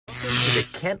to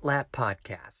the Kent Lapp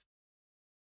Podcast.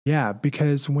 Yeah,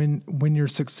 because when you're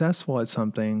successful at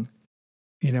something,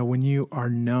 when you are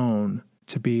known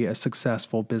to be a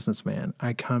successful businessman,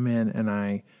 I come in and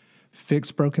I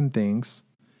fix broken things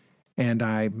and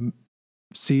I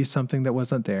see something that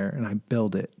wasn't there and I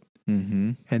build it.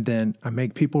 Mm-hmm. And then I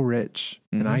make people rich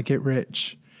and I get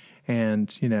rich. And,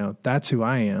 that's who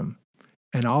I am.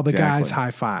 And all the guys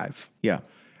high five. Yeah.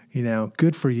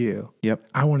 Good for you. Yep.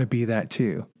 I want to be that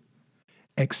too.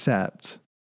 Except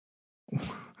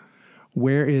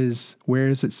where is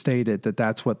it stated that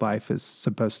that's what life is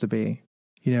supposed to be?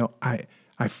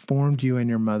 I formed you in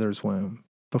your mother's womb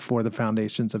before the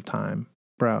foundations of time.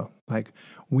 Bro, like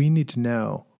we need to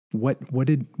know what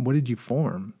did you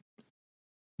form?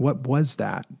 What was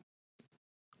that?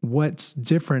 What's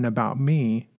different about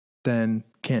me than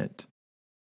Kent?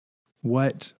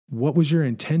 What was your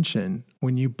intention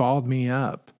when you balled me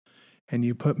up and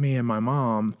you put me in my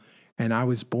mom and I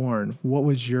was born? What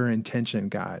was your intention,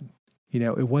 God?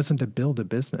 It wasn't to build a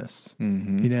business.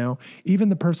 Mm-hmm. Even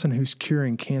the person who's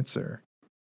curing cancer,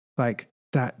 like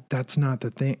that's not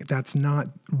the thing. That's not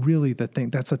really the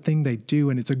thing. That's a thing they do.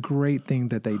 And it's a great thing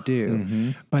that they do,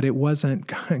 Mm-hmm. but it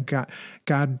wasn't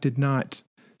God did not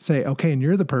say, okay, and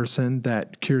you're the person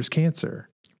that cures cancer.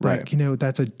 Right. Like,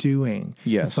 that's a doing.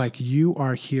 Yes. It's like you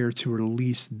are here to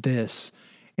release this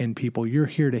in people. You're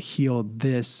here to heal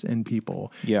this in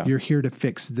people. Yeah. You're here to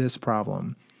fix this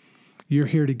problem. You're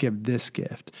here to give this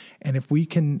gift. And if we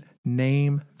can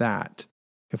name that,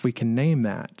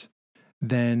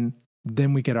 then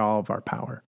we get all of our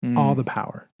power, all the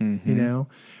power, Mm-hmm.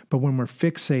 But when we're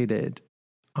fixated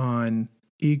on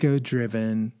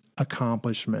ego-driven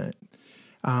accomplishment,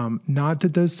 not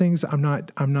that those things, I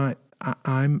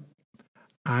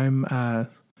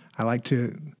like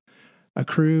to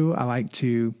accrue. I like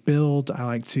to build. I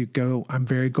like to go. I'm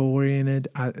very goal oriented.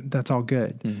 That's all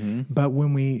good. Mm-hmm. But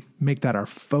when we make that our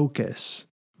focus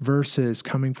versus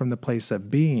coming from the place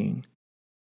of being,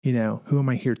 who am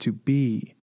I here to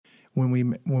be? When we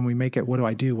make it, what do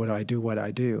I do? What do I do? What do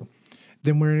I do?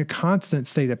 Then we're in a constant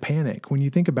state of panic. When you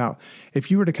think about,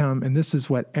 if you were to come, and this is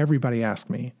what everybody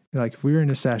asked me, like if we were in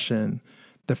a session,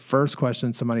 the first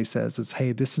question somebody says is,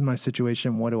 hey, this is my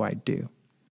situation. What do I do?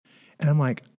 And I'm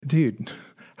like, dude,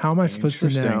 how am I supposed to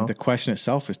know? The question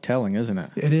itself is telling, isn't it?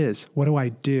 It is. What do I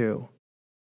do?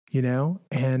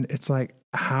 And it's like,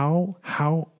 how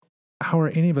are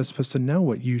any of us supposed to know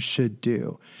what you should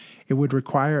do? It would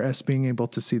require us being able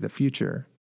to see the future,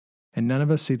 and none of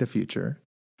us see the future.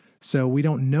 So we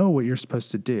don't know what you're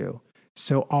supposed to do.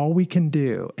 So all we can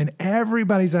do, and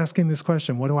everybody's asking this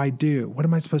question, what do I do? What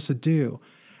am I supposed to do?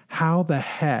 How the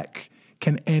heck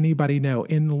can anybody know,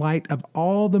 in light of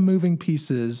all the moving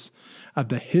pieces of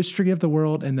the history of the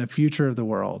world and the future of the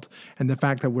world, and the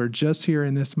fact that we're just here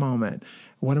in this moment?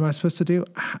 What am I supposed to do?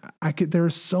 There are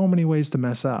so many ways to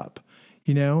mess up.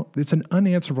 It's an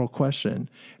unanswerable question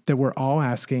that we're all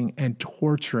asking and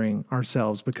torturing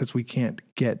ourselves because we can't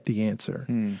get the answer.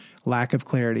 Lack of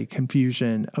clarity,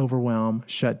 confusion, overwhelm,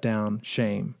 shutdown,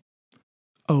 shame,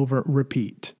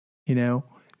 repeat.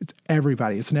 It's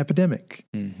everybody. It's an epidemic.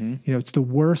 Mm-hmm. It's the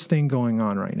worst thing going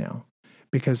on right now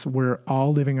because we're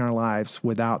all living our lives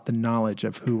without the knowledge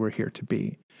of who we're here to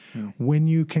be. When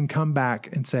you can come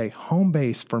back and say, home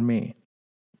base for me,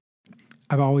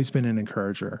 I've always been an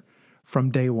encourager.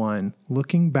 From day one,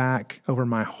 looking back over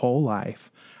my whole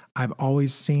life, I've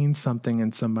always seen something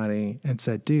in somebody and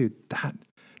said, dude,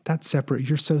 that's separate.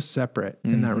 You're so separate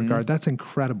in that regard. That's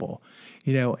incredible.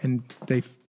 And they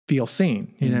feel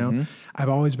seen, I've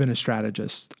always been a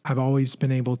strategist. I've always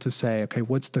been able to say, okay,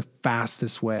 what's the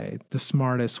fastest way, the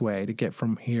smartest way to get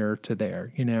from here to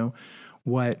there?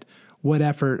 What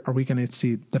effort are we going to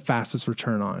see the fastest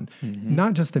return on?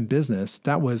 Not just in business.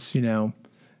 That was,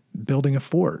 building a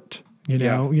fort. What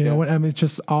I mean? It's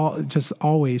just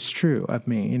always true of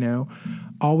me,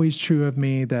 always true of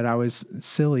me that I was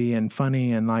silly and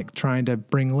funny and like trying to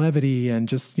bring levity and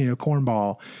just,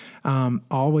 cornball.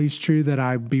 Always true that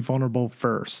I'd be vulnerable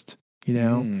first,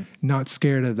 not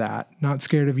scared of that, not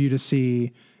scared of you to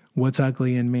see what's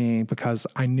ugly in me because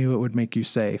I knew it would make you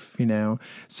safe,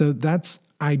 So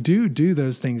I do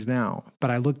those things now,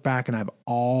 but I look back and I've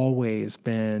always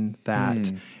been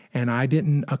that. And I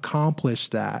didn't accomplish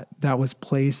that. That was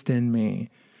placed in me,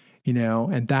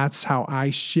 and that's how I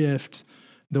shift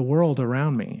the world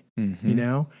around me,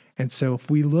 And so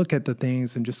if we look at the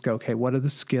things and just go, okay, what are the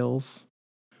skills?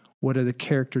 What are the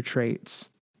character traits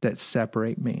that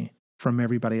separate me from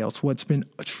everybody else? What's been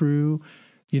true,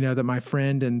 that my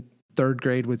friend in third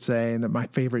grade would say, and that my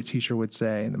favorite teacher would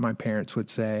say, and that my parents would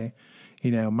say,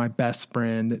 you know, my best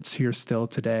friend that's here still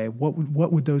today. What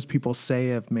would those people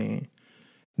say of me?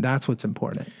 That's what's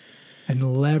important.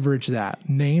 And leverage that.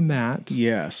 Name that.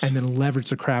 Yes. And then leverage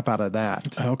the crap out of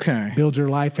that. Okay. Build your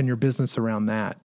life and your business around that.